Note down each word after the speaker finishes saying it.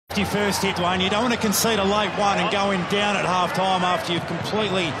Your first hit, Wayne. You don't want to concede a late one and go in down at half-time after you've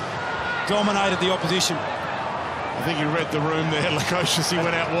completely dominated the opposition. I think he read the room there, Lukosius. He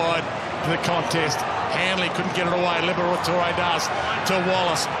went out wide to the contest. Hanley couldn't get it away. Liberatore does to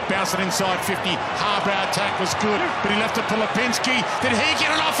Wallace. Bounced it inside 50. Harbrow attack was good, but he left it for Lipinski. Did he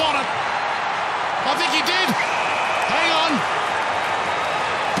get enough on it? I think he did. Hang on.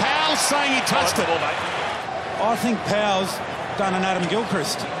 Powell's saying he touched it. I think Powell's done an Adam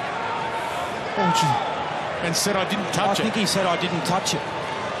Gilchrist. And said, I didn't touch it. I think he said, I didn't touch it.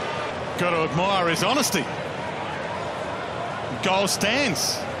 Got to admire his honesty. Goal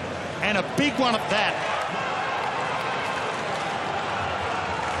stands. And a big one at that.